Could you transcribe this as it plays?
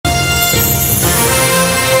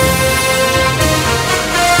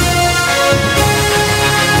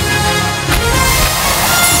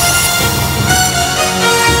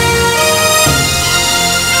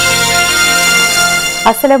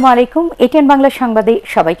আসসালামু আলাইকুম। এটিএন বাংলা সংবাদে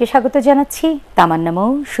সবাইকে স্বাগত জানাচ্ছি। তামান্না মৌ।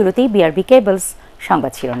 শুরুতেই বিআরবি কেবলস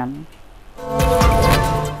সংবাদ শিরোনাম।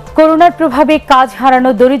 করোনার প্রভাবে কাজ হারানো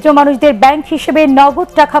দরিদ্র মানুষদের ব্যাংক হিসেবে নগদ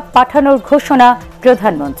টাকা পাঠানোর ঘোষণা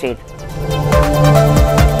প্রধানমন্ত্রীর।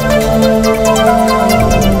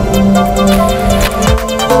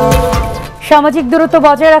 সামাজিক দূরত্ব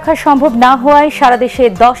বজায় রাখা সম্ভব না হওয়ায় সারা দেশে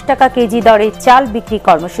 10 টাকা কেজি দরে চাল বিক্রি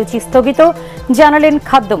কর্মসূচি স্থগিত, জানালেন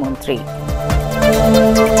খাদ্যমন্ত্রী।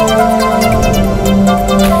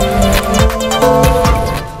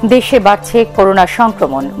 দেশে বাড়ছে করোনা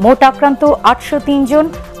সংক্রমণ, মোট আক্রান্ত 803 জন,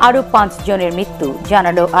 আরও 5 জনের মৃত্যু,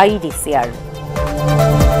 জানালো আইডিসিআর।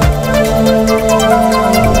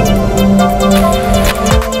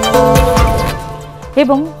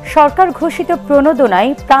 এবং সরকার ঘোষিত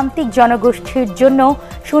প্রণোদনায় প্রান্তিক জনগোষ্ঠীর জন্য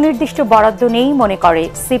সুনির্দিষ্ট বরাদ্দ নেই মনে করে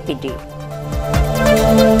সিপিডি।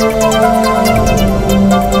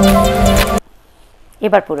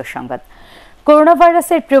 এবার পুরো সংবাদ। করোনা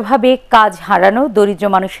ভাইরাসের প্রভাবে কাজ হারানো দরিদ্র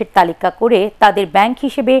মানুষের তালিকা করে তাদের ব্যাংক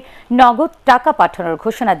হিসেবে নগদ টাকা পাঠানোর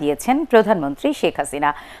ঘোষণা দিয়েছেন প্রধানমন্ত্রী শেখ হাসিনা।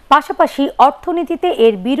 পাশাপাশি অর্থনীতিতে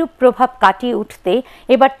এর বিরূপ প্রভাব কাটিয়ে উঠতে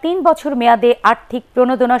এবার 3 বছর মেয়াদে আর্থিক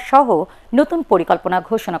প্রণোদনা সহ নতুন পরিকল্পনা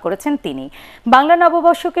ঘোষণা করেছেন তিনি। বাংলা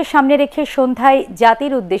নববর্ষকে সামনে রেখে সন্ধ্যায়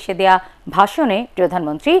জাতির উদ্দেশ্যে দেয়া ভাষণে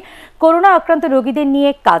প্রধানমন্ত্রী করোনা আক্রান্ত রোগীদের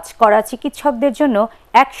নিয়ে কাজ করা চিকিৎসকদের জন্য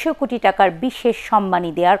 100 কোটি টাকার বিশেষ সম্মানী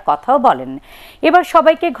দেওয়ার কথাও বলেন। এবার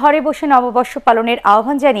সবাইকে ঘরে বসে নববর্ষ পালনের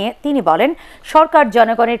আহ্বান জানিয়ে তিনি বলেন, সরকার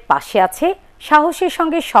জনগণের পাশে আছে, সাহসের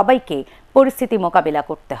সঙ্গে সবাইকে পরিস্থিতি মোকাবিলা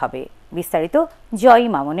করতে হবে। বিস্তারিত জয়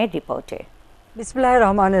মামুনের রিপোর্টে। বিসমিল্লাহির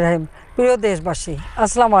রহমানির রহিম। প্রিয় দেশবাসী,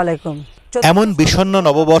 আসসালামু আলাইকুম। এমন বিষণ্ণ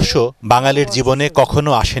নববর্ষ বাঙালির জীবনে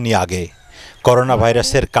কখনো আসেনি আগে। করোনা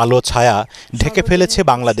ভাইরাসের কালো ছায়া ঢেকে ফেলেছে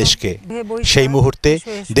বাংলাদেশকে। সেই মুহূর্তে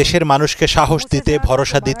দেশের মানুষকে সাহস দিতে,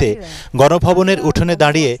 ভরসা দিতে গণভবনের উঠোনে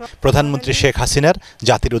দাঁড়িয়ে প্রধানমন্ত্রী শেখ হাসিনার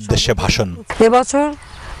জাতির উদ্দেশ্যে ভাষণ। এবছর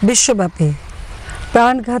বিশ্বব্যাপী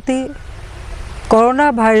প্রাণঘাতী করোনা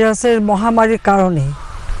ভাইরাসের মহামারীর কারণে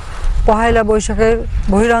পহেলা বৈশাখের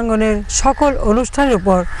বহিরাঙ্গনের সকল অনুষ্ঠানের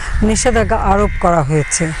উপর নিষেধাজ্ঞা আরোপ করা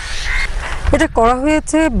হয়েছে। এটা করা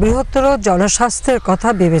হয়েছে বৃহত্তর জনস্বাস্থ্যের কথা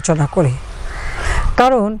বিবেচনা করে,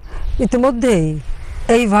 কারণ ইতিমধ্যেই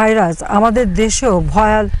এই ভাইরাস আমাদের দেশেও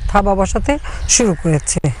ভয়াল থাবা বসাতে শুরু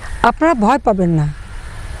করেছে। আপনারা ভয় পাবেন না,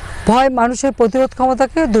 ভয় মানুষের প্রতিরোধ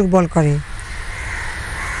ক্ষমতাকে দুর্বল করে।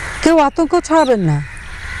 কেউ আতঙ্ক ছড়াবেন না।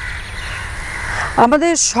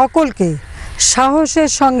 আমাদের সকলকে সাহসের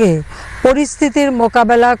সঙ্গে পরিস্থিতির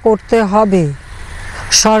মোকাবেলা করতে হবে।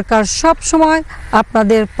 সরকার সব সময়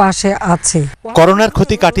আপনাদের পাশে আছে। করোনার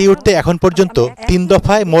ক্ষতি কাটিয়ে উঠতে এখন পর্যন্ত 3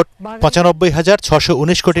 দফায় মোট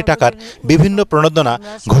 95,619 কোটি টাকার বিভিন্ন প্রণোদনা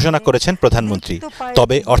ঘোষণা করেছেন প্রধানমন্ত্রী।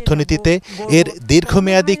 তবে অর্থনীতিতে এর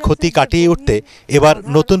দীর্ঘমেয়াদী ক্ষতি কাটিয়ে উঠতে এবার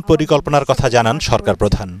নতুন পরিকল্পনার কথা জানান সরকার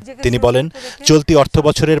প্রধান। তিনি বলেন, চলতি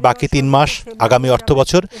অর্থবছরের বাকি 3 মাস, আগামী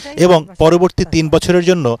অর্থবছর এবং পরবর্তী 3 বছরের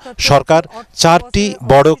জন্য সরকার 4টি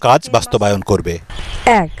বড় কাজ বাস্তবায়ন করবে।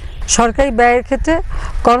 1. সরকারি ব্যয়ের ক্ষেত্রে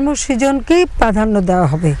কর্মসৃজনকেই প্রাধান্য দেওয়া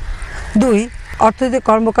হবে। 2. অর্থনৈতিক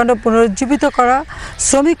কর্মকাণ্ড পুনরুজ্জীবিত করা,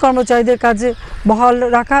 শ্রমিক কর্মচারীদের কাজে বহাল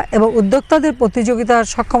রাখা এবং উদ্যোক্তাদের প্রতিযোগিতার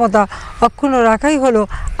সক্ষমতা অক্ষুণ্ণ রাখাই হলো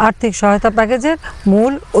আর্থিক সহায়তা প্যাকেজের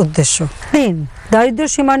মূল উদ্দেশ্য। 3. দারিদ্র্য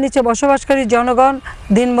সীমার নিচে বসবাসকারী জনগণ,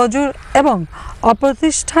 দিনমজুর এবং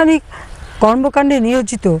অপ্রাতিষ্ঠানিক কর্মকাণ্ডে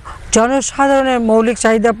নিয়োজিত জনসাধারণের মৌলিক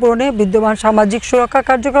চাহিদা পূরণে বিদ্যমান সামাজিক সুরক্ষা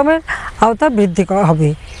কার্যক্রমের আওতা বৃদ্ধি করা হবে।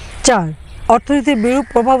 4. অর্থনীতির বিরূপ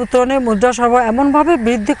প্রভাব উত্তরণে মুদ্রা সরবরাহ এমনভাবে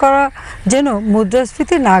বৃদ্ধি করা যেন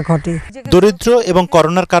মুদ্রাস্ফীতি না ঘটে। দরিদ্র এবং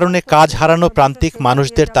করোনার কারণে কাজ হারানো প্রান্তিক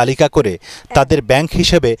মানুষদের তালিকা করে তাদের ব্যাংক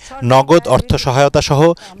হিসেবে নগদ অর্থ সহায়তা সহ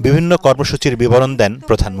বিভিন্ন কর্মসূচির বিবরণ দেন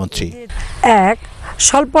প্রধানমন্ত্রী। 1.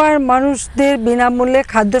 স্বল্প আয়ের মানুষদের বিনামূল্যে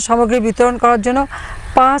খাদ্য সামগ্রী বিতরণ করার জন্য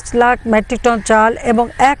 5 লাখ মেট্রিক টন চাল এবং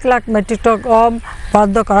 1 লাখ মেট্রিক টন গম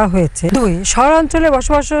বরাদ্দ করা হয়েছে। 2. শহরাঞ্চলে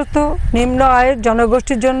বসবাসরত নিম্ন আয়ের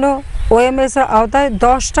জনগোষ্ঠীর জন্য ওএমএস এর আওতায়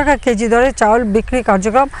 10 টাকা কেজি দরে চাউল বিক্রি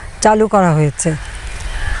কার্যক্রম চালু করা হয়েছে।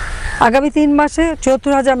 আগামী 3 মাসে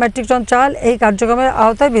 74,000 মেট্রিক টন চাল এই কার্যক্রমের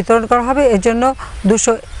আওতায় বিতরণ করা হবে। এর জন্য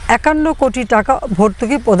 251 কোটি টাকা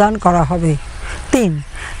ভর্তুকি প্রদান করা হবে। 3.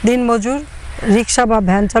 দিনমজুর, রিক্সা বা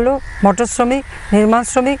ভ্যান চালক, মোটর শ্রমিক, নির্মাণ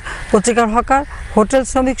শ্রমিক, পত্রিকার হকার, হোটেল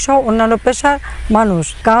শ্রমিক সহ অন্যান্য পেশার মানুষ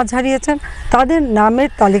কাজ হারিয়েছেন, তাদের নামের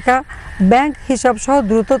তালিকা ব্যাংক হিসাব সহ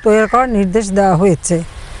দ্রুত তৈরি করার নির্দেশ দেওয়া হয়েছে।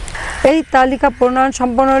 এই তালিকা প্রণয়ন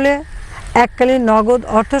সম্পন্ন হলে এককালীন নগদ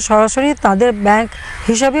অর্থ সরাসরি তাদের ব্যাংক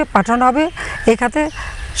হিসাবে পাঠানো হবে। এ খাতে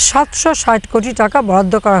 760 কোটি টাকা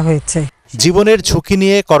বরাদ্দ করা হয়েছে। জীবনের ঝুঁকি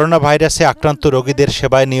নিয়ে করোনা ভাইরাসে আক্রান্ত রোগীদের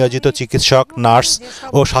সেবায় নিয়োজিত চিকিৎসক, নার্স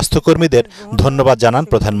ও স্বাস্থ্যকর্মীদের ধন্যবাদ জানান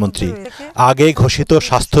প্রধানমন্ত্রী। আগে ঘোষিত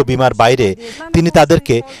স্বাস্থ্য বীমার বাইরে তিনি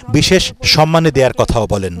তাদেরকে বিশেষ সম্মানে দেওয়ার কথাও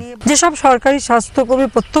বলেন। যেসব সরকারি স্বাস্থ্যকর্মী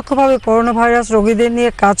প্রত্যক্ষভাবে করোনা ভাইরাস রোগীদের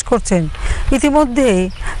নিয়ে কাজ করছেন, ইতিমধ্যেই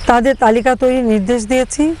তাদের তালিকা তৈরির নির্দেশ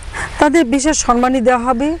দিয়েছি। তাদের বিশেষ সম্মানী দেওয়া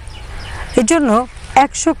হবে। এজন্য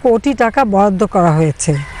 100 কোটি টাকা বরাদ্দ করা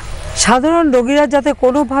হয়েছে। সাধারণ রোগীরা যাতে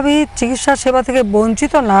কোনোভাবেই চিকিৎসা সেবা থেকে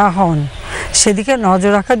বঞ্চিত না হন, সেদিকে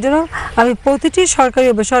নজর রাখার জন্য আমি প্রতিটি সরকারি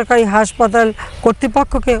ও বেসরকারি হাসপাতাল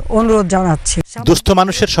কর্তৃপক্ষকে অনুরোধ জানাচ্ছি। দুস্থ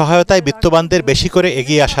মানুষের সহায়তায় বিত্তবানদের বেশি করে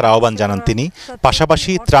এগিয়ে আসার আহ্বান জানান তিনি।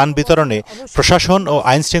 পাশাপাশি ত্রাণ বিতরণে প্রশাসন ও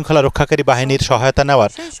আইন শৃঙ্খলা রক্ষাকারী বাহিনীর সহায়তা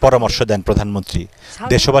নেওয়ার পরামর্শ দেন প্রধানমন্ত্রী।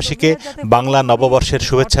 দেশবাসীকে বাংলা নববর্ষের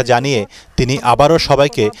শুভেচ্ছা জানিয়ে তিনি আবারও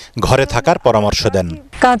সবাইকে ঘরে থাকার পরামর্শ দেন।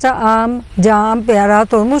 কাঁচা আম, জাম, পেয়ারা,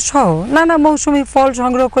 তরমুজ সহ নানা মৌসুমি ফল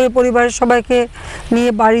সংগ্রহ করে পরিবারের সবাইকে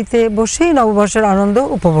নিয়ে বাড়িতে বসেই নববর্ষের আনন্দ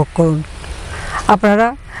উপভোগ করুন। আপনারা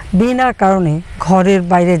বিনা কারণে ঘরের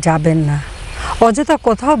বাইরে যাবেন না, অযথা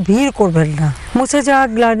কোথাও ভিড় করবেন না। মুছে যাক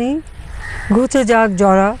গ্লানি, ঘুচে যাক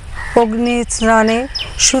জরা, অগ্নি স্নানে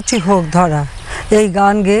সূচি হোক ধরা, এই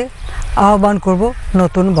গান গেয়ে আহ্বান করব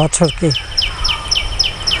নতুন বছরকে।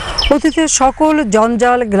 অতীতের সকল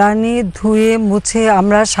জঞ্জাল গ্লানি ধুয়ে মুছে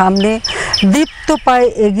আমরা সামনে দীপ্ত পায়ে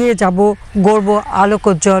এগিয়ে যাব, গর্ব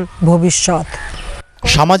আলোকোজ্জ্বল ভবিষ্যৎ।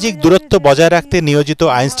 সামাজিক দূরত্ব বজায় রাখতে নিয়োজিত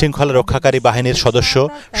আইন শৃঙ্খলা রক্ষাকারী বাহিনীর সদস্য,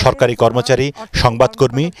 সরকারি কর্মচারী,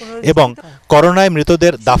 সংবাদকর্মী এবং করোনায়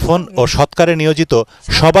মৃতদের দাফন ও সৎকারে নিয়োজিত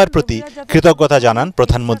সবার প্রতি কৃতজ্ঞতা জানান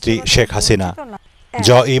প্রধানমন্ত্রী শেখ হাসিনা।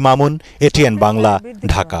 ইমামুন, ATN বাংলা,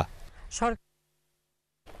 ঢাকা।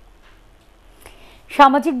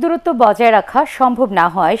 সামাজিক দূরত্ব বজায় রাখা সম্ভব না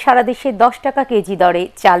হয় সারা দেশে 10 টাকা কেজি দরে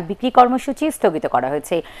চাল বিক্রি কর্মসূচি স্থগিত করা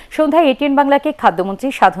হয়েছে। সন্ধ্যায় ATN বাংলাকে খাদ্যমন্ত্রী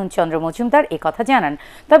সাধন চন্দ্র মজুমদার একথা জানান।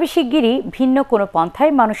 তবে শিগগিরই ভিন্ন কোনো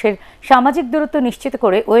পন্থায় মানুষের সামাজিক দূরত্ব নিশ্চিত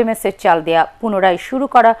করে OMS এর চাল দেয়া পুনরায় শুরু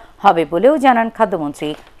করা হবে বলেও জানান খাদ্যমন্ত্রী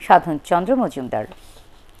সাধন চন্দ্র মজুমদার।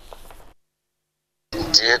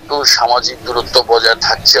 যেহেতু সামাজিক দূরত্ব বজায়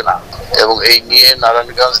থাকছে না এবং এই নিয়ে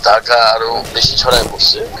নারায়ণগঞ্জ, ঢাকা আরো বেশি ছড়ায়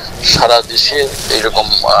পড়ছে, সারা দেশে এইরকম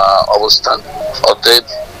অবস্থান। অতএব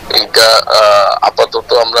এইটা আপাতত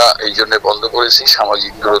আমরা এই জন্য বন্ধ করেছি,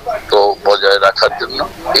 সামাজিক দূরত্ব বজায় রাখার জন্য।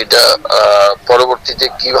 এটা পরবর্তীতে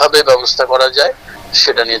কিভাবে ব্যবস্থা করা যায়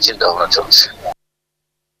সেটা নিয়ে চিন্তা ভাবনা চলছে।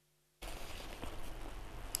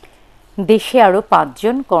 দেশে আরও 5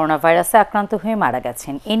 জন করোনা ভাইরাসে আক্রান্ত হয়ে মারা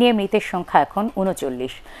গেছেন। এ নিয়ে মৃতের সংখ্যা এখন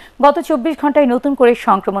 39। গত 24 ঘন্টায় নতুন করে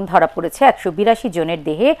সংক্রমণ ধরা পড়েছে 182 জনের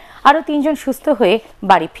দেহে। আরও 3 জন সুস্থ হয়ে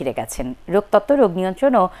বাড়ি ফিরে গেছেন। রোগতত্ত্ব, রোগ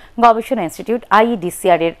নিয়ন্ত্রণ ও গবেষণা ইনস্টিটিউট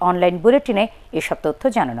IEDCR এর অনলাইন বুলেটিনে এসব তথ্য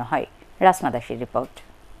জানানো হয়। রাসমা দাসের রিপোর্ট।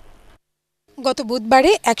 গত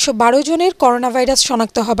বুধবারে 112 জনের করোনা ভাইরাস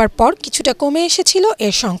শনাক্ত হবার পর কিছুটা কমে এসেছিল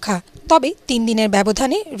এর সংখ্যা। তবে 3 দিনের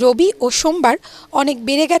ব্যবধানে রবি ও সোমবার অনেক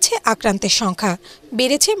বেড়ে গেছে আক্রান্তের সংখ্যা,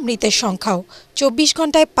 বেড়েছে মৃতের সংখ্যাও। 24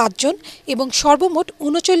 ঘন্টায় 5 জন এবং সর্বমোট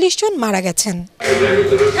 39 জন মারা গেছেন।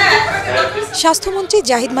 স্বাস্থ্যমন্ত্রী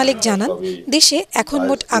জাহিদ মালিক জানান, দেশে এখন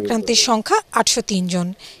মোট আক্রান্তের সংখ্যা 803 জন।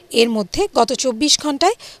 এর মধ্যে গত 24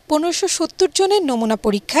 ঘন্টায় 1570 জনের নমুনা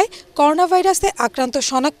পরীক্ষায় করোনা ভাইরাসে আক্রান্ত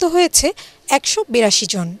শনাক্ত হয়েছে 182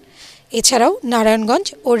 জন। এছাড়াও নারায়ণগঞ্জ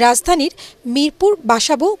ও রাজধানীর মিরপুর,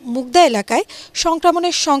 বাসাবো, মুগদা এলাকায়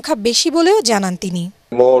সংক্রমণের সংখ্যা বেশি বলেও জানান তিনি।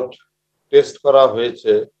 মোট টেস্ট করা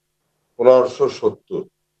হয়েছে 1570,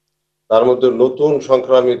 তার মধ্যে নতুন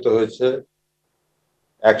সংক্রমিত হয়েছে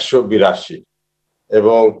 182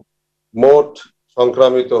 এবং মোট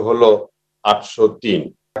সংক্রমিত হলো 803।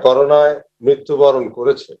 করোনায় মৃত্যুবরণ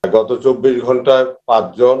করেছে গত 24 ঘন্টায় 5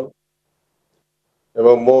 জন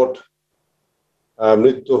এবং মোট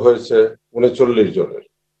মৃত্যু হয়েছে 39 জনের।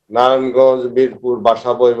 নারায়ণগঞ্জ, মিরপুর,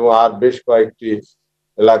 বাসাবো এবং আর বেশ কয়েকটি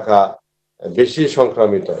এলাকা বেশি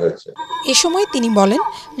সংক্রমিত হয়েছে। এ সময় তিনি বলেন,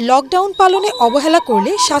 লকডাউন পালনে অবহেলা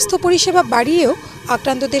করলে স্বাস্থ্য পরিষেবা বাড়িয়েও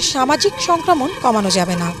আক্রান্তদের সামাজিক সংক্রমণ কমানো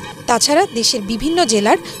যাবে না। তাছাড়া দেশের বিভিন্ন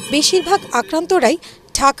জেলার বেশিরভাগ আক্রান্তরাই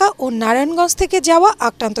ঢাকা ও নারায়ণগঞ্জ থেকে যাওয়া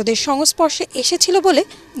আক্রান্তদের সংস্পর্শে এসেছিল বলে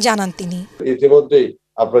জানান তিনি। ইতিমধ্যেই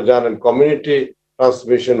আপনারা জানেন কমিউনিটি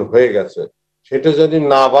ট্রান্সমিশন হয়ে গেছে, সেটা যদি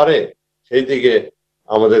না বাড়ে সেই দিকে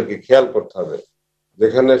আমাদেরকে খেয়াল করতে হবে।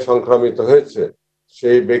 যেখানে সংক্রমিত হয়েছে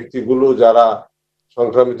সেই ব্যক্তিগুলো যারা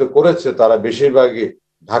সংক্রমিত করেছে তারা বেশিরভাগই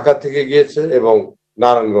ঢাকা থেকে গিয়েছে এবং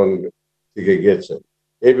নারায়ণগঞ্জ থেকে গিয়েছে।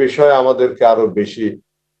 এই বিষয়ে আমাদেরকে আরো বেশি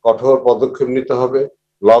কঠোর পদক্ষেপ নিতে হবে,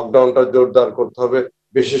 লকডাউনটা জোরদার করতে হবে,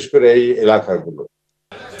 বিশেষ করে এই এলাকাগুলো।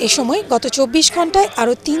 এ সময় গত 24 ঘন্টায়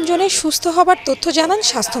আরও 3 জনের সুস্থ হবার তথ্য জানান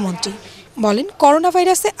স্বাস্থ্যমন্ত্রী। বলেন, করোনা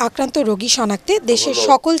ভাইরাসে আক্রান্ত রোগী শনাক্তে দেশের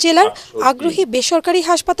সকল জেলার আগ্রহী বেসরকারি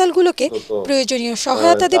হাসপাতালগুলোকে প্রয়োজনীয়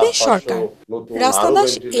সহায়তা দেবে সরকার। রাস্তা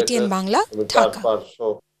দাস, ATN বাংলা, ঢাকা।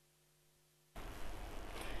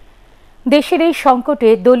 দেশের এই সংকটে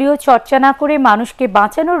দলীয় চর্চা না করে মানুষকে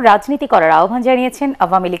বাঁচানোর রাজনীতি করার আহ্বান জানিয়েছেন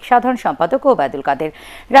আওয়ামী লীগ সাধারণ সম্পাদক ওবায়দুল কাদের।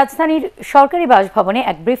 রাজধানীর সরকারি বাসভবনে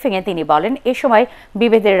এক ব্রিফিংয়ে তিনি বলেন, এ সময়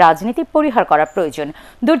বিভেদের রাজনীতি পরিহার করা প্রয়োজন।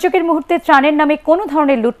 দুর্যোগের মুহূর্তে ত্রাণের নামে কোনো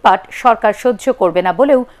ধরনের লুটপাট সরকার সহ্য করবে না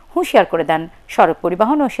বলেও হুঁশিয়ার করে দেন সড়ক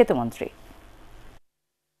পরিবহন ও সেতুমন্ত্রী।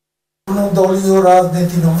 দলীয়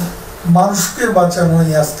রাজনীতি নয়, মানুষকে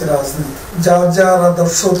বাঁচানোই আজকে রাজনীতি। যার যার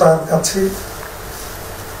আদর্শ তার কাছে।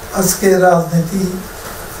 আজকে রাজনীতি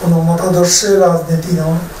কোনো মতাদর্শের রাজনীতি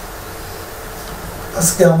নয়।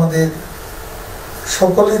 আজকে আমাদের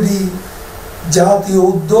সকলেরই জাতীয়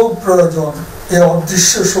উদ্যোগ প্রয়োজন এই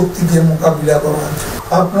অদৃশ্য শক্তিকে মোকাবিলা করার জন্য।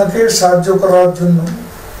 আপনাকে সাহায্য করার জন্য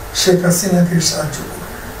শেখ হাসিনাকে সাহায্য করুন,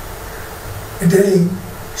 এটাই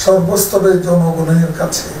সর্বস্তরের জনগণের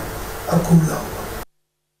কাছে আকুল আহ্বান।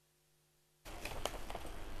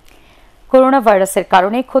 করোনা ভাইরাসের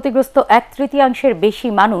কারণে ক্ষতিগ্রস্ত 1/3 বেশি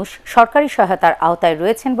মানুষ সরকারি সহায়তার আওতায়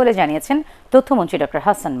রয়েছেন বলে জানিয়েছেন তথ্যমন্ত্রী ডক্টর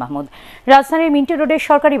হাসান মাহমুদ। রাজধানীর মিন্টো রোডের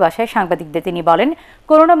সরকারি বাসায় সাংবাদিকদের তিনি বলেন,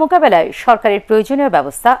 করোনা মোকাবেলায় সরকারের প্রয়োজনীয়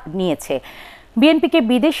ব্যবস্থা নিয়েছে। বিএনপিকে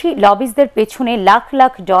বিদেশি লবিজদের পেছনে লাখ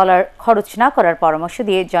লাখ ডলার খরচ না করার পরামর্শ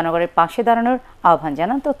দিয়ে জনগণের পাশে দাঁড়ানোর আহ্বান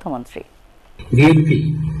জানান তথ্যমন্ত্রী। বিএনপি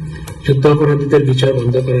যুদ্ধাপরাধীদের বিচার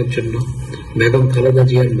বন্ধ করার জন্য, বেগম খালেদা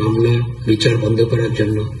জিয়ার মামলা বিচার বন্ধ করার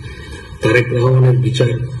জন্য, তারেক রহমানের বিচার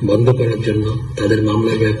বন্ধ করার জন্য তাদের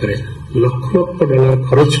মামলার ব্যাপারে লক্ষ লক্ষ ডলার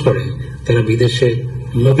খরচ করে তারা বিদেশে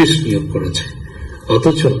লবিস্ট নিয়োগ করেছে,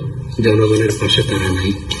 অথচ জনগণের পাশে তারা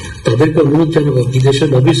নাই। তাদেরকে অনুরোধ জানাবো, বিদেশে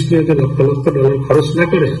লবিস্ট নিয়োগে লক্ষ লক্ষ ডলার খরচ না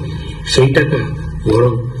করে সেই টাকা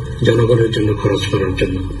বরং জনগণের জন্য খরচ করার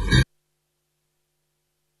জন্য।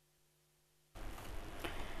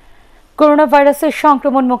 করোনা ভাইরাসের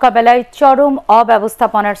সংক্রমণ মোকাবেলায় চরম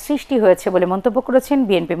অব্যবস্থাপনার সৃষ্টি হয়েছে বলে মন্তব্য করেছেন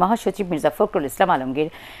বিএনপি মহাসচিব মির্জা ফখরুল ইসলাম আলমগীর।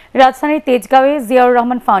 রাজধানীর তেজগাঁওয়ে জিয়াউর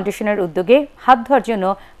রহমান ফাউন্ডেশনের উদ্যোগে হাত ধোয়ার জন্য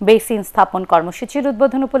বেসিন স্থাপন কর্মসূচির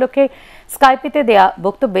উদ্বোধন উপলক্ষে স্কাইপেতে দেয়া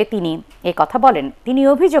বক্তব্যে তিনি কথা বলেন। তিনি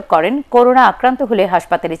অভিযোগ করেন, করোনা আক্রান্ত হলে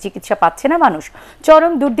হাসপাতালে চিকিৎসা পাচ্ছে না মানুষ।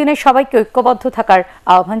 চরম দুর্দিনে সবাইকে ঐক্যবদ্ধ থাকার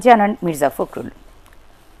আহ্বান জানান মির্জা ফখরুল।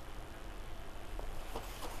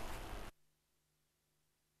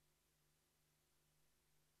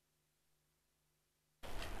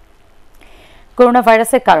 করোনা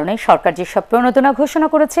ভাইরাসের কারণে সরকার যেসব প্রণোদনা ঘোষণা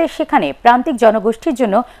করেছে সেখানে প্রান্তিক জনগোষ্ঠীর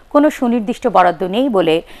জন্য কোনো সুনির্দিষ্ট বরাদ্দ নেই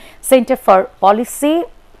বলে centre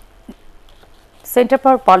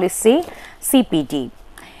for policy CPD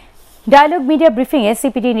dialogue media ব্রিফিংয়ে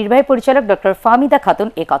সিপিডি নির্বাহী পরিচালক ডক্টর ফাহমিদা খাতুন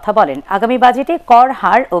কথা বলেন। আগামী বাজেটে কর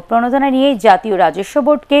হার ও প্রণোদনা নিয়ে জাতীয় রাজস্ব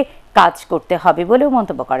বোর্ডকে কাজ করতে হবে বলেও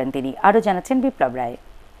মন্তব্য করেন তিনি। আরও জানাচ্ছেন বিপ্লব রায়।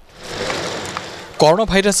 করোনা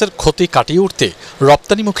ভাইরাসের ক্ষতি কাটিয়ে উঠতে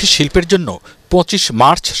রপ্তানিমুখী শিল্পের জন্য 25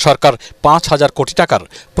 মার্চ সরকার 5,000 কোটি টাকার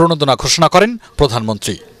প্রণোদনা ঘোষণা করেন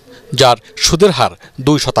প্রধানমন্ত্রী, যার সুদের হার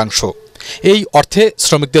 2%। এই অর্থে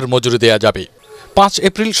শ্রমিকদের মজুরি দেয়া যাবে। 5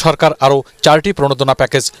 এপ্রিল সরকার আরও 4টি প্রণোদনা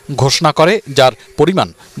প্যাকেজ ঘোষণা করে, যার পরিমাণ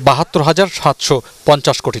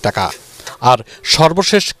 72,750 কোটি টাকা। আর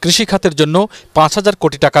সর্বশেষ কৃষি খাতের জন্য 5,000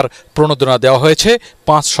 কোটি টাকার প্রণোদনা দেওয়া হয়েছে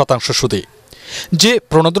 5% সুদে। যে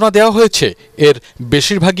প্রণোদনা দেওয়া হয়েছে এর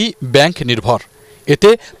বেশিরভাগই ব্যাংক নির্ভর। এতে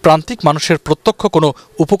প্রান্তিক মানুষের প্রত্যক্ষ কোনো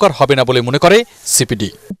উপকার হবে না বলে মনে করে সিপিডি।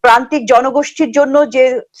 প্রান্তিক জনগোষ্ঠীর জন্য যে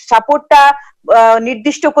সাপোর্টটা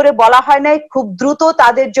নির্দিষ্ট করে বলা হয় নাই, খুব দ্রুত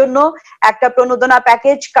তাদের জন্য একটা প্রণোদনা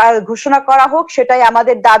প্যাকেজ ঘোষণা করা হোক, সেটাই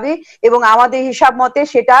আমাদের দাবি। এবং আমাদের হিসাব মতে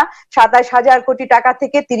সেটা 27,000 কোটি টাকা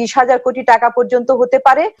থেকে 30,000 কোটি টাকা পর্যন্ত হতে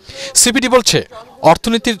পারে। সিপিডি বলছে,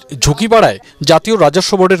 অর্থনীতির ঝুঁকি বাড়ায় জাতীয়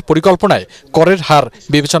রাজস্ব বোর্ডের পরিকল্পনায় করের হার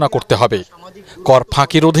বিবেচনা করতে হবে। কর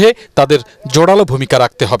ফাঁকি রোধে তাদের জোরালো ভূমিকা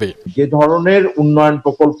রাখতে হবে। যে ধরনের উন্নয়ন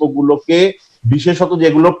প্রকল্পগুলোকে, বিশেষত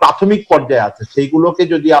যেগুলো প্রাথমিক পর্যায়ে আছে, সেইগুলোকে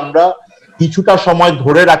যদি আমরা কিছুটা সময়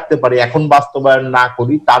ধরে রাখতে পারি, এখন বাস্তবায়ন না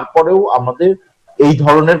করি, তারপরেও আমাদের এই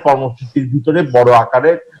ধরনের কর্মসূচির ভিতরে বড়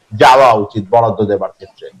আকারে যাওয়া উচিত বরাদ্দ দেবার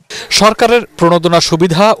ক্ষেত্রে। সরকারের প্রণোদনা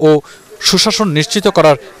সুবিধা ও সুশাসন নিশ্চিত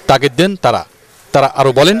করার তাগিদ দেন তারা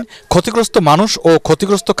আরও বলেন, ক্ষতিগ্রস্ত মানুষ ও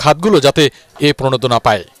ক্ষতিগ্রস্ত খাতগুলো যাতে এ প্রণোদনা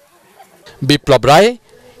পায়। বিপ্লব রায়,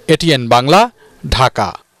 ATN Bangla, Dhaka.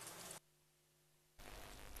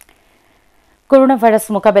 Corona virus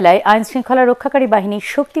মোকাবেলায় আইন শৃঙ্খলা রক্ষাকারী বাহিনীর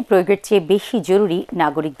শক্তি প্রয়োগের চেয়ে বেশি জরুরি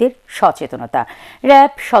নাগরিকদের সচেতনতা।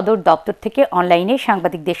 র্যাব সদর দপ্তর থেকে অনলাইনে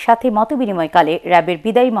সাংবাদিকদের সাথে মতবিনিময়কালে র্যাবের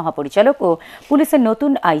বিদায়ী মহাপরিচালক ও পুলিশের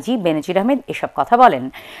নতুন আইজি বেনজির আহমেদ এসব কথা বলেন।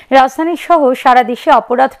 রাজধানী সহ সারা দেশে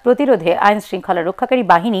অপরাধ প্রতিরোধে আইন শৃঙ্খলা রক্ষাকারী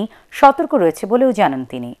বাহিনী সতর্ক রয়েছে বলেও জানান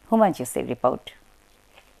তিনি। হুমায়ুন চিস্তির রিপোর্ট।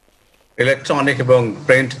 ইলেকট্রনিক এবং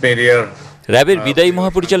প্রিন্ট মিডিয়ার র্যাবের বিদায়ী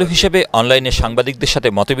মহাপরিচালক হিসেবে অনলাইনে সাংবাদিকদের সাথে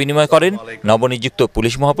মতবিনিময় করেন নবনিযুক্ত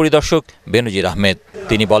পুলিশ মহাপরিদর্শক বেনজির আহমেদ।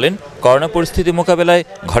 তিনি বলেন, করোনা পরিস্থিতি মোকাবেলায়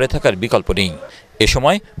ঘরে থাকার বিকল্প নেই। এ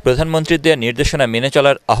সময় প্রধানমন্ত্রীর দেওয়া নির্দেশনা মেনে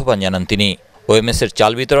চলার আহ্বান জানান তিনি। ওএমএস-এর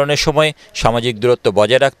চাল বিতরণের সময় সামাজিক দূরত্ব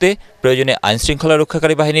বজায় রাখতে প্রয়োজনে আইন শৃঙ্খলা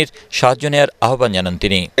রক্ষাকারী বাহিনীর সাহায্য নেওয়ার আহ্বান জানান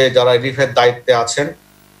তিনি। যারা রিলিফের দায়িত্বে আছেন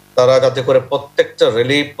তারা যাতে করে প্রত্যেকটা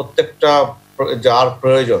রিলিফ, প্রত্যেকটা যার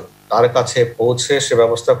প্রয়োজন তার কাছে পৌঁছে সে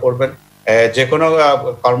ব্যবস্থা করবেন। যে কোনো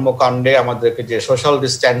কর্মকাণ্ডে আমাদেরকে যে সোশ্যাল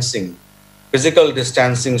ডিস্ট্যান্সিং, ফিজিক্যাল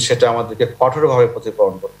ডিস্ট্যান্সিং, সেটা আমাদেরকে কঠোরভাবে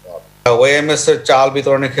প্রতিপালন করতে হবে। ওএমএস-এর চাল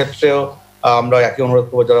বিতরণের ক্ষেত্রেও আমরা একই অনুরোধ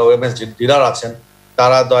করবো, যারা ওএমএস ডিলার আছেন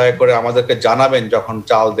তারা দয়া করে আমাদেরকে জানাবেন যখন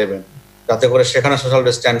চাল দেবেন, যাতে করে সেখানে সোশ্যাল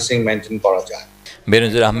ডিস্ট্যান্সিং মেনটেন করা যায়।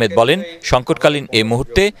 বেনজির আহমেদ বলেন, সংকটকালীন এই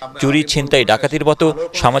মুহূর্তে চুরি, ছিনতাই, ডাকাতির মতো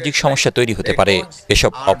সামাজিক সমস্যা তৈরি হতে পারে।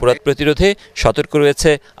 এসব অপরাধ প্রতিরোধে সতর্ক রয়েছে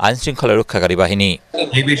আইন শৃঙ্খলা রক্ষাকারী বাহিনী।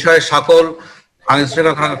 এই বিষয়ে সকল আইন শৃঙ্খলা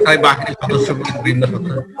রক্ষাকারী বাহিনীর সদস্যবৃন্দ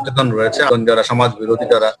সচেতন রয়েছে। যারা সমাজ বিরোধী,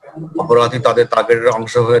 যারা অপরাধী, তাদের টার্গেটের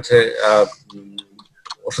অংশ হয়েছে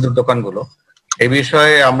ওষুধের দোকানগুলো। এই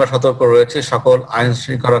বিষয়ে আমরা সতর্ক রয়েছে। সকল আইন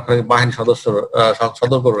শৃঙ্খলা রক্ষাকারী বাহিনীর সদস্য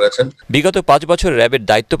সতর্ক রয়েছেন। বিগত ৫ বছর র্যাবের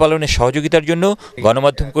দায়িত্ব পালনে সহযোগিতার জন্য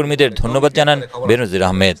গণমাধ্যম কর্মীদের ধন্যবাদ জানান বেনজির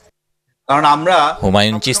আহমেদ। কারণ আমরা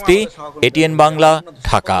হুমায়ুন চিস্তি, এটিএন বাংলা,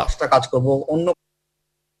 ঢাকা। কাজ করব অন্য।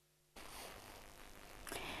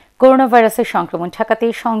 করোনা ভাইরাসের সংক্রমণ ঠেকাতে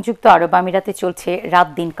সংযুক্ত আরব আমিরাতে চলছে রাত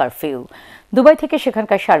দিন কারফিউ। দুবাই থেকে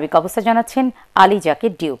সেখানকার সার্বিক অবস্থা জানাচ্ছেন আলী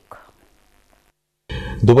জাকির ডিউক।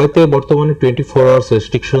 দুবাইতে বর্তমানে 24 আওয়ার্স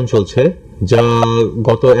রেস্ট্রিকশন চলছে, যা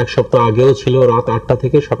গত এক সপ্তাহ আগেও ছিল রাত 8টা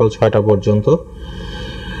থেকে সকাল 6টা পর্যন্ত।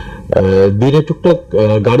 দিনে টুকটাক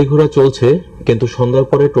গাড়ি ঘোড়া চলছে, কিন্তু সন্ধ্যার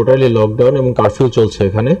পরে টোটালি লকডাউন এবং কারফিউ চলছে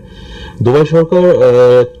এখানে। দুবাই সরকার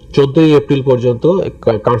 14 এপ্রিল পর্যন্ত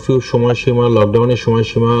কারফিউর সময়সীমা, লকডাউনের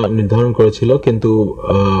সময়সীমা নির্ধারণ করেছিল, কিন্তু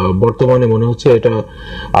বর্তমানে মনে হচ্ছে এটা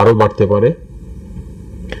আরো বাড়তে পারে।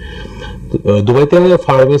 দুবাইতে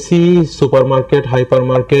pharmacy, supermarket, hyper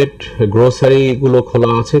market, grocery গুলো খোলা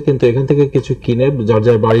আছে, কিন্তু এখান থেকে কিছু কিনে যার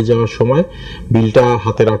যার বাড়ি যাওয়ার সময় বিলটা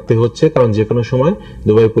হাতে রাখতে হচ্ছে, কারণ যে কোনো সময়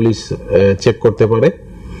দুবাই পুলিশ চেক করতে পারে।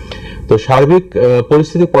 তো সার্বিক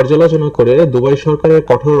পরিস্থিতি পর্যালোচনা করে দুবাই সরকারের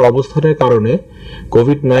কঠোর অবস্থানের কারণে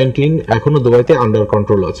কোভিড-19 এখনো দুবাইতে আন্ডার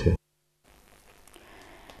কন্ট্রোল আছে।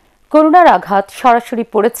 করোনার আঘাত সরাসরি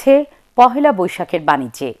পড়েছে পহেলা বৈশাখের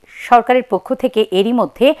বাণিজ্যে। সরকারের পক্ষ থেকে এরই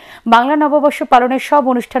মধ্যে বাংলা নববর্ষ পালনের সব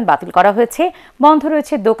অনুষ্ঠান বাতিল করা হয়েছে। বন্ধ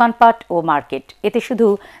রয়েছে দোকানপাট ও মার্কেট। এতে শুধু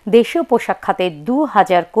দেশীয় পোশাক খাতে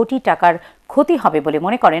 2000 কোটি টাকার ক্ষতি হবে বলে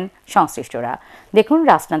মনে করেন সংশ্লিষ্টরা। দেখুন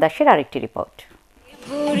রাসনা দাসের আরেকটি রিপোর্ট।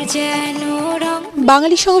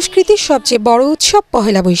 বাঙালি সংস্কৃতির সবচেয়ে বড় উৎসব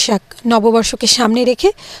পহেলা বৈশাখ। নববর্ষকে সামনে রেখে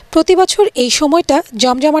প্রতি বছর এই সময়টা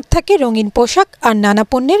জমজমাট থাকে রঙিন পোশাক আর নানা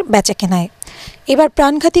পণ্যের বেচাকেনায়। এবার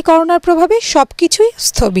প্রাণঘাতী করোনার প্রভাবে সবকিছুই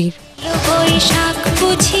স্থবির।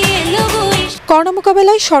 করোনা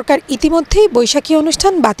মোকাবেলায় সরকার ইতিমধ্যেই বৈশাখী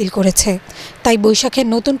অনুষ্ঠান বাতিল করেছে, তাই বৈশাখের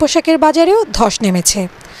নতুন পোশাকের বাজারেও ধস নেমেছে।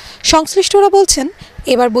 সংশ্লিষ্টরা বলছেন,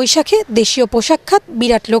 এবার বৈশাখে দেশীয় পোশাক খাত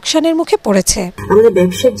বিরাট লোকসানের মুখে পড়েছে। আমাদের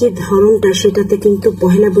ব্যবসার যে ধরনটা, সেটাতে কিন্তু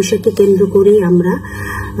পহেলা বৈশাখকে কেন্দ্র করেই আমরা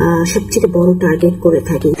সবচেয়ে বড় টার্গেট করে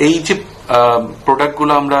থাকি। এই যে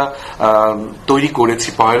প্রোডাক্টগুলো আমরা তৈরি করেছি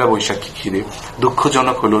পহেলা বৈশাখী ঘিরে,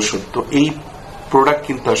 দুঃখজনক হলেও সত্য, এই প্রোডাক্ট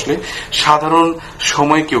কিন্তু আসলে সাধারণ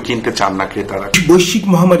সময় কেউ কিনতে চান না ক্রেতারা। বৈশ্বিক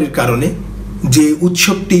মহামারীর কারণে যে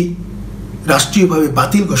উৎসবটি রাষ্ট্রীয়ভাবে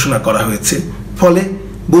বাতিল ঘোষণা করা হয়েছে, ফলে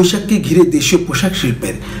বৈশাখকে ঘিরে দেশীয় পোশাক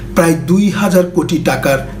শিল্পের প্রায় 2000 কোটি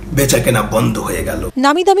টাকার বেচাকেনা বন্ধ হয়ে গেল।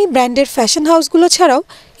 নামি দামি ব্র্যান্ডের ফ্যাশন হাউসগুলো ছাড়াও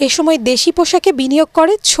এ সময় দেশি পোশাকে বিনিয়োগ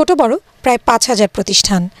করে ছোট বড় প্রায় 5000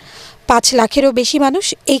 প্রতিষ্ঠান। 5 লাখেরও বেশি মানুষ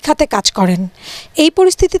এই খাতে কাজ করেন। এই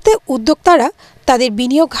পরিস্থিতিতে উদ্যোক্তারা তাদের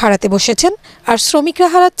বিনিয়োগ হারাতে বসেছেন, আর শ্রমিকরা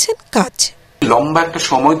হারাচ্ছেন কাজ। লম্বা একটা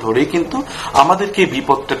সময় ধরে কিন্তু আমাদেরকে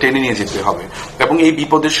বিপদটা টেনে নিয়ে যেতে হবে, এবং এই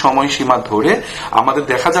বিপদের সময়সীমা ধরে আমাদের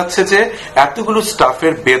দেখা যাচ্ছে যে এতগুলো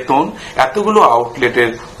স্টাফের বেতন, এতগুলো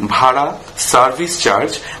আউটলেটের ভাড়া, সার্ভিস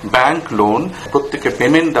চার্জ, ব্যাংক লোন, প্রত্যেকে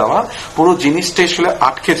পেমেন্ট দেওয়া, পুরো জিনিসটা আসলে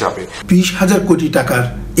আটকে যাবে। 20,000 কোটি টাকার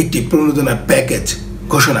একটি প্রণোদনা প্যাকেজ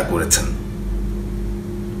ঘোষণা করেছেন,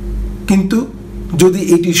 কিন্তু যদি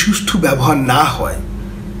এটি সুষ্ঠু ব্যবহার না হয়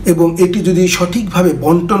এবং এটি যদি সঠিকভাবে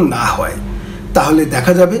বন্টন না হয়, তাহলে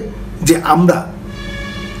দেখা যাবে যে আমরা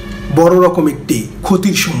বড় রকম একটি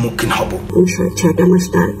ক্ষতির সম্মুখীন হব। 6টা মাস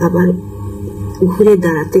তার আবার ঘুরে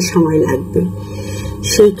দাঁড়াতে সময় লাগবে।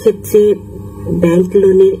 সেই ক্ষেত্রে ব্যাংক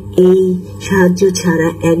লোনের এই সাহায্য ছাড়া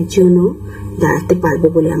একজনও দাঁড়াতে পারবে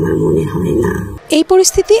বলে আমার মনে হয় না। এই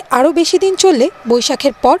পরিস্থিতি আরও বেশি দিন চললে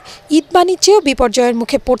বৈশাখের পর ঈদ বাণিজ্যেও বিপর্যয়ের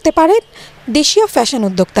মুখে পড়তে পারেন দেশীয় ফ্যাশন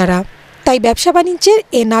উদ্যোক্তারা। তাই ব্যবসা বাণিজ্যের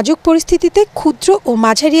এ নাজুক পরিস্থিতিতে ক্ষুদ্র ও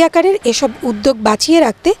মাঝারি আকারের এসব উদ্যোগ বাঁচিয়ে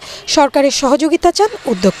রাখতে সরকারের সহযোগিতা চান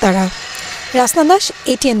উদ্যোক্তারা। রাসনা দাস,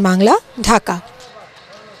 ATN বাংলা, ঢাকা।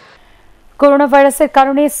 করোনা ভাইরাসের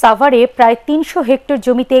কারণে সাভারে প্রায় 300 হেক্টর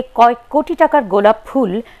জমিতে কয়েক কোটি টাকার গোলাপ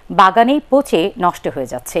ফুল বাগানেই পচে নষ্ট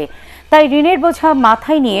হয়ে যাচ্ছে। তাই ঋণের বোঝা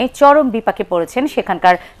মাথায় নিয়ে চরম বিপাকে পড়েছেন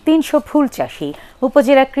সেখানকার 300 ফুল চাষি।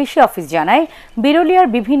 উপজেলা কৃষি অফিস জানায়, বিরুলিয়ার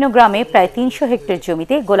বিভিন্ন গ্রামে প্রায় 300 হেক্টর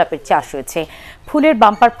জমিতে গোলাপের চাষ হয়েছে। ফুলের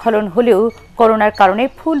বাম্পার ফলন হলেও করোনার কারণে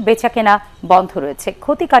ফুল বেচাকেনা বন্ধ রয়েছে।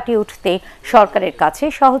 ক্ষতি কাটিয়ে উঠতে সরকারের কাছে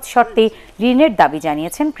সহজ শর্তে ঋণের দাবি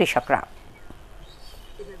জানিয়েছেন কৃষকরা।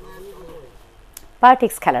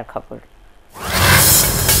 পার্টিক্স খেলার খবর।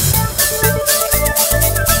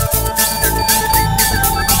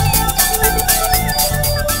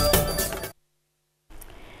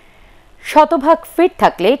 শতভাগ ফিট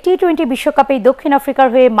থাকলে টি-20 বিশ্বকাপে দক্ষিণ আফ্রিকার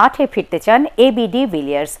হয়ে মাঠে ফিরতে চান এবি ডি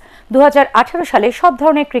ভিলিয়ার্স। 2018 সালে সব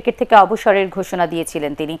ধরনের ক্রিকেট থেকে অবসরের ঘোষণা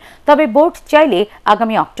দিয়েছিলেন তিনি। তবে বোর্ড চাইলে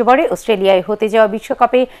আগামী অক্টোবরে অস্ট্রেলিয়ায় হতে যাওয়া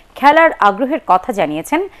বিশ্বকাপে খেলার আগ্রহের কথা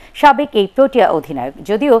জানিয়েছেন সাবেক এই প্রোটিয়া অধিনায়ক।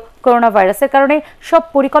 যদিও করোনা ভাইরাসের কারণে সব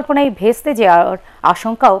পরিকল্পনাই ভেস্তে যাওয়ার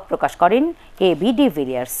আশঙ্কাও প্রকাশ করেন এবি ডি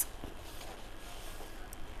ভিলিয়ার্স।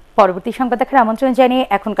 পরবর্তী সংবাদ দেখার আমন্ত্রণ জানিয়ে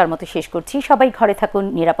এখনকার মতো শেষ করছি। সবাই ঘরে থাকুন,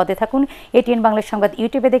 নিরাপদে থাকুন। ATN বাংলা সংবাদ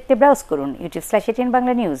ইউটিউবে দেখতে ব্রাউজ করুন, youtube/ATN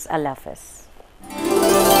Bangla News। আল্লাহ হাফেজ।